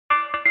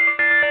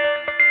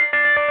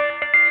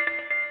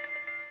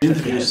The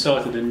interview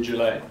started in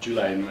July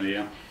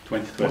yeah,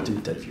 2012. What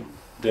interview?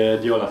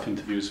 The Olaf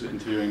interviews,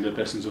 interviewing the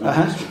persons who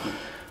interviewed.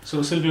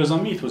 So Silvio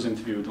Zammit was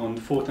interviewed on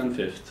the 4th and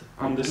 5th.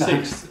 On the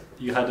 6th,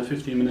 you had a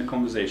 15-minute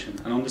conversation,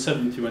 and on the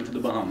 7th, you went to the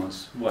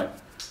Bahamas. Why?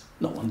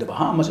 No, on the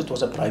Bahamas it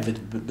was a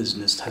private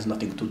business. It has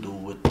nothing to do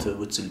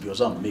with Silvio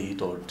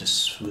Zammit or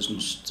this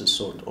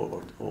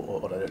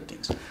or other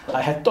things.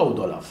 I had told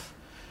Olaf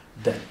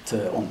that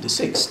on the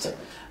 6th,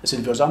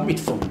 Silvio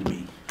Zammit phoned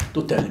me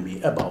to tell me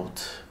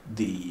about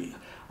the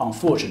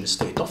unfortunate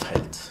state of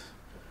health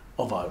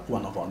of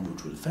one of our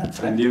mutual friends.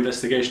 And the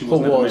investigation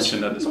was never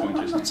mentioned at this point,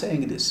 I'm not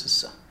saying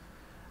this.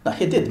 Now,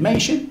 he did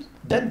mention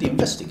that the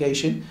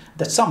investigation,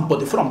 that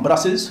somebody from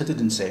Brussels, he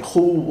didn't say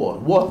who or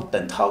what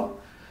and how,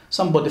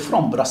 somebody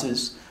from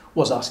Brussels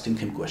was asking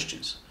him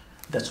questions.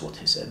 That's what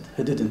he said.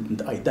 He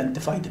didn't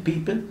identify the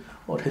people,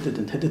 or he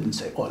didn't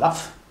say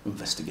Olaf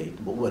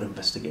were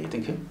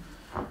investigating him.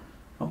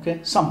 Okay,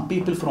 some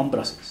people from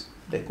Brussels.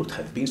 They could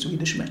have been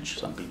Swedish match,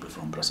 some people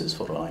from Brussels,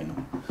 for all I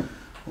know.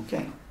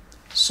 Okay.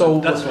 So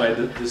that's why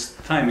this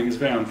timing is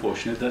very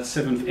unfortunate. That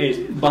 7th,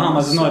 8th,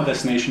 Bahamas is not a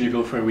destination you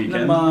go for a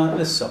weekend.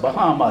 Listen,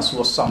 Bahamas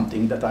was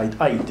something that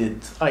I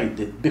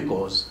did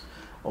because,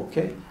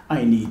 okay,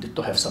 I needed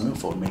to have some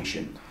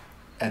information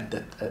at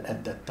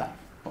that time.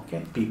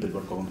 Okay, people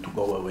were going to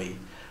go away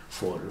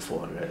for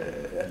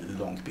a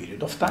long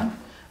period of time,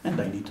 and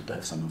I needed to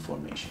have some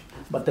information.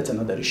 But that's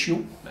another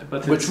issue,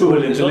 but which we will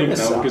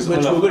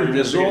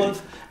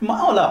resolve.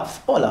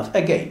 Olaf,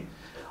 again.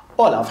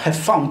 Olaf have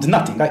found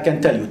nothing. I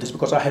can tell you this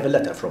because I have a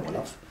letter from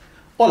Olaf.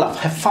 Olaf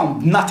have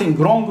found nothing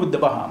wrong with the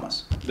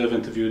Bahamas. They've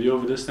interviewed you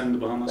over this time, the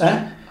Bahamas?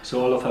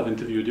 So Olaf have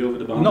interviewed you over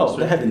the Bahamas? No,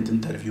 they haven't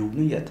interviewed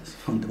me yet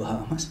on the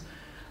Bahamas.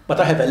 But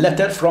I have a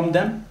letter from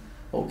them,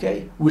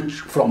 okay, which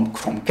from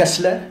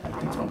Kessler, I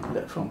think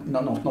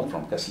not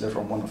from Kessler,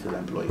 from one of the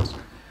employees.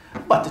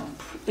 But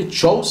it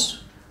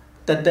shows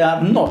that they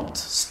are not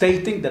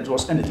stating that there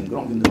was anything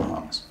wrong in the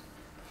Bahamas.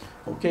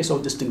 Okay, so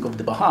this thing of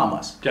the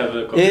Bahamas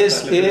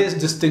is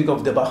this thing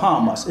of the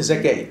Bahamas is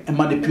again a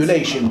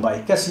manipulation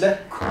by Kessler.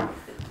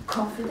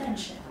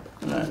 Confidential.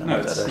 No,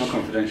 it's not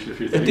confidential. If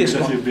you think it is.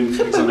 That you've been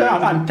exonerated.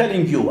 I'm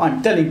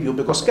telling you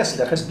because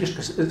Kessler has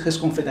his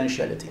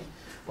confidentiality.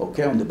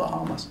 Okay, on the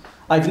Bahamas.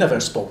 I've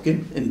never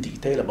spoken in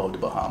detail about the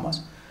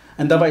Bahamas,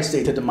 and as I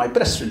stated in my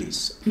press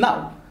release,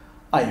 now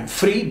I am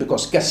free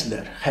because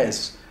Kessler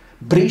has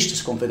breached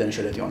his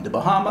confidentiality on the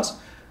Bahamas.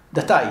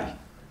 That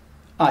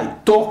I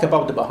talk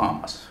about the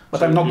Bahamas, but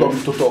so I'm not going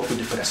to talk to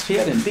the press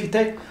here in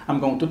detail. I'm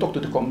going to talk to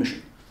the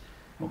Commission,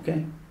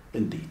 okay,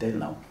 in detail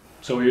now.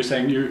 So you're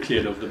saying you're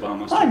cleared of the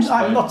Bahamas?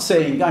 I'm not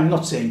saying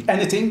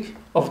anything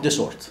of the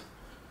sort.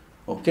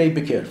 Okay,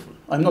 be careful.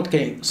 I'm not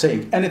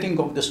saying anything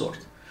of the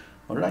sort.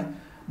 All right,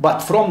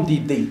 but from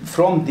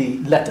the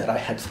letter I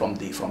had from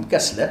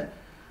Kessler,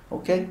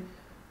 okay,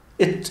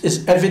 it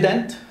is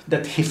evident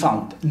that he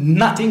found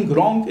nothing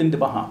wrong in the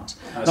Bahamas.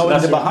 So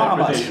that's your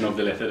interpretation of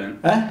the letter then?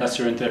 That's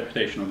your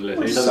interpretation of the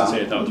letter. He doesn't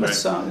say it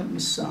outright.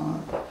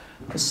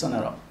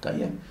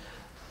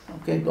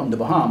 Okay, on the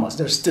Bahamas,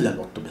 there's still a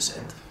lot to be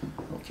said.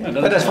 Okay,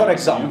 but for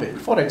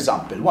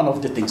example, one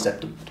of the things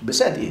that to be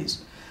said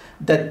is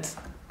that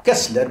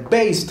Kessler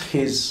based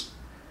his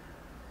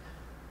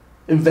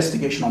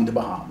investigation on the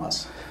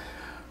Bahamas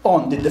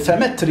on the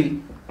defamatory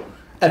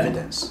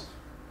evidence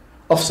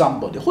of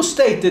somebody who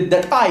stated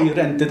that I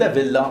rented a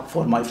villa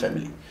for my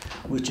family,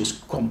 which is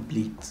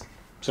complete.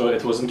 So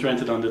it wasn't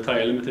rented on the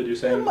Tire Limited, you're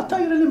saying? No,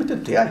 Tire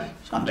Limited,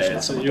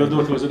 so your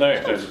daughter was a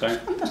director at the time?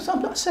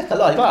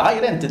 I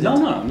rented it. No,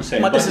 I'm not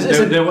saying. But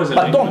there was a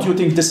but link, don't you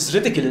think this is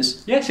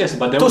ridiculous? Yes,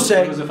 but there was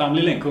a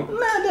family link. No,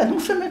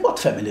 what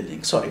family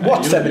link? Sorry,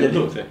 what family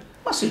link?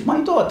 See, my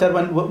daughter,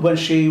 when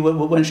she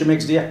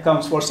makes the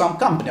accounts for some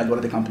company,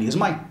 the company is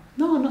mine.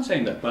 No, I'm not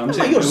saying that. But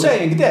you're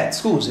saying that,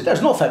 excuse me,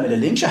 there's no family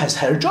link. She has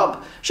her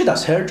job. She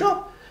does her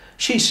job.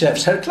 She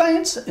serves her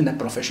clients in a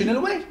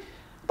professional way.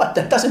 But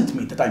that doesn't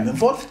mean that I'm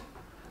involved.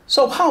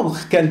 So how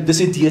can this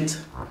idiot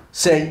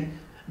say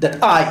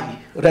that I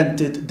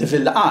rented the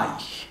villa,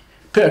 I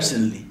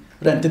personally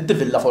rented the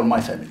villa for my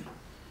family?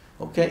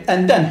 Okay,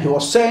 and then he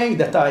was saying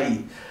that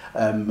I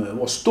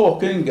was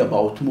talking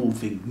about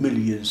moving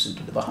millions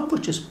into the Bahamas,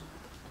 which is,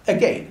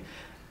 again,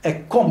 a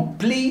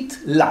complete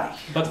lie.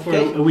 But for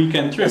a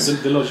weekend trip,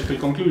 the logical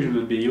conclusion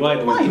would be you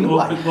either went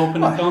to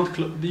open account,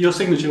 your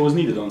signature was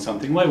needed on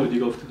something. Why would you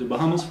go to the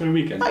Bahamas for a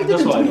weekend?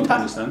 That's what I don't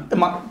understand.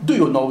 Do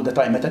you know that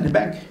I met at the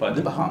bank in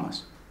the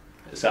Bahamas?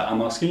 So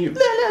I'm asking you.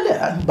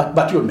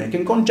 But you're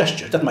making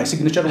conjecture that my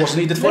signature was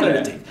needed for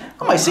anything.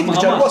 My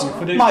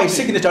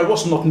signature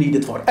was not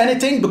needed for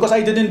anything because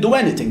I didn't do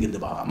anything in the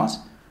Bahamas.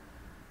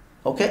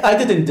 Okay, I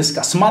didn't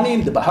discuss money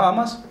in the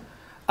Bahamas.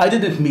 I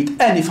didn't meet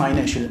any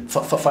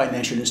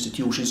financial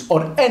institutions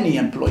or any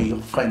employee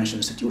of financial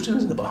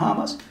institutions in the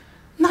Bahamas.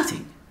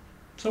 Nothing.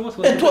 So what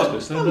was the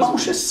purpose?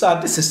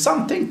 This is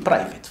something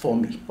private for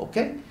me.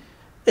 Okay,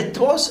 it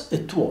was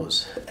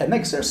an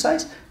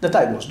exercise that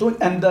I was doing,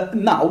 and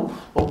now,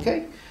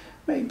 okay,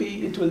 maybe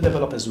it will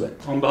develop as well.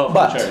 On behalf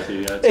But of charity,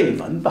 yeah.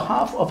 even on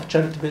behalf of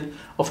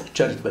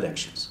charitable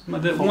actions.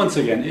 But once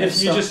again, if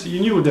So, you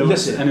knew there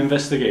was listen. an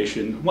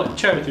investigation, what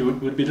charity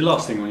would be the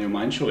last thing on your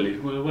mind, surely?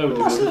 Where would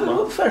you go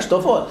with that? First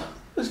of all,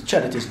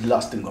 charity is the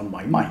last thing on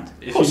my mind.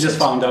 If you just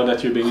found out that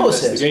you're being Who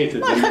says? investigated,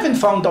 I then haven't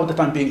found out that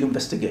I'm being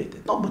investigated.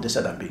 Nobody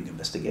said I'm being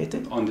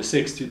investigated. on the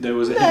 6th, there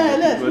was a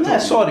hint that you were No,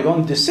 talking. sorry, on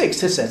the 6th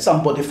he said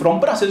somebody from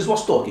Brussels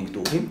was talking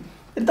to him.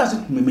 It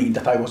doesn't mean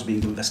that I was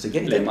being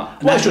investigated.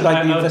 Why should I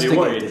be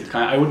investigated?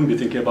 I wouldn't be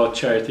thinking about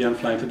charity and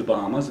flying to the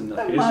Bahamas in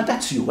that case.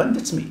 That's you and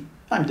that's me.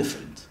 I'm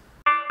different.